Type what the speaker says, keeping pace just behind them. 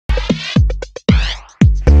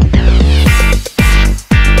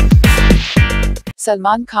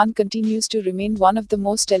Salman Khan continues to remain one of the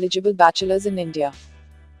most eligible bachelors in India.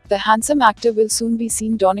 The handsome actor will soon be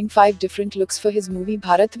seen donning 5 different looks for his movie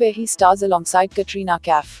Bharat, where he stars alongside Katrina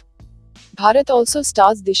Kaif. Bharat also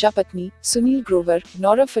stars Disha Patni, Sunil Grover,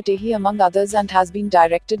 Nora Fatehi among others, and has been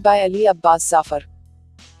directed by Ali Abbas Zafar.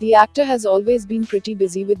 The actor has always been pretty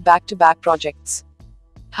busy with back-to-back projects.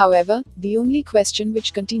 However, the only question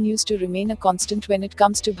which continues to remain a constant when it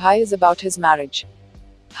comes to Bhai is about his marriage.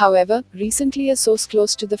 However, recently a source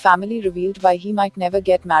close to the family revealed why he might never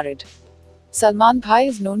get married. Salman Bhai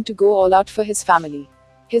is known to go all out for his family.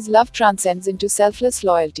 His love transcends into selfless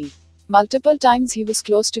loyalty. Multiple times he was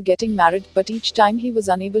close to getting married, but each time he was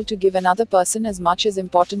unable to give another person as much as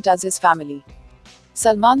important as his family.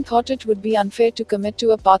 Salman thought it would be unfair to commit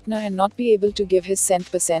to a partner and not be able to give his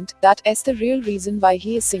 100%. That's the real reason why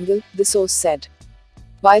he is single, the source said.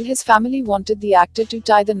 While his family wanted the actor to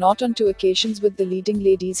tie the knot on 2 occasions with the leading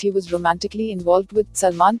ladies he was romantically involved with,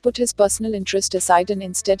 Salman put his personal interest aside and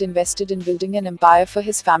instead invested in building an empire for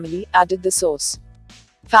his family, added the source.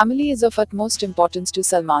 Family is of utmost importance to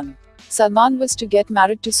Salman. Salman was to get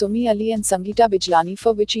married to Somi Ali and Sangeeta Bijlani,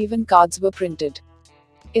 for which even cards were printed.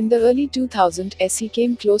 In the early 2000s, he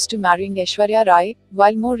came close to marrying Aishwarya Rai,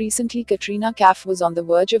 while more recently Katrina Kaif was on the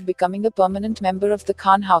verge of becoming a permanent member of the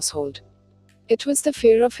Khan household. It was the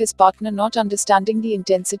fear of his partner not understanding the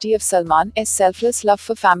intensity of Salman's selfless love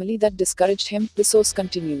for family that discouraged him, the source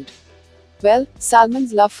continued. Well,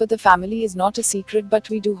 Salman's love for the family is not a secret, but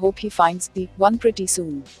we do hope he finds the one pretty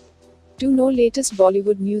soon. To know latest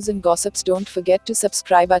Bollywood news and gossips, don't forget to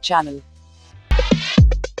subscribe our channel.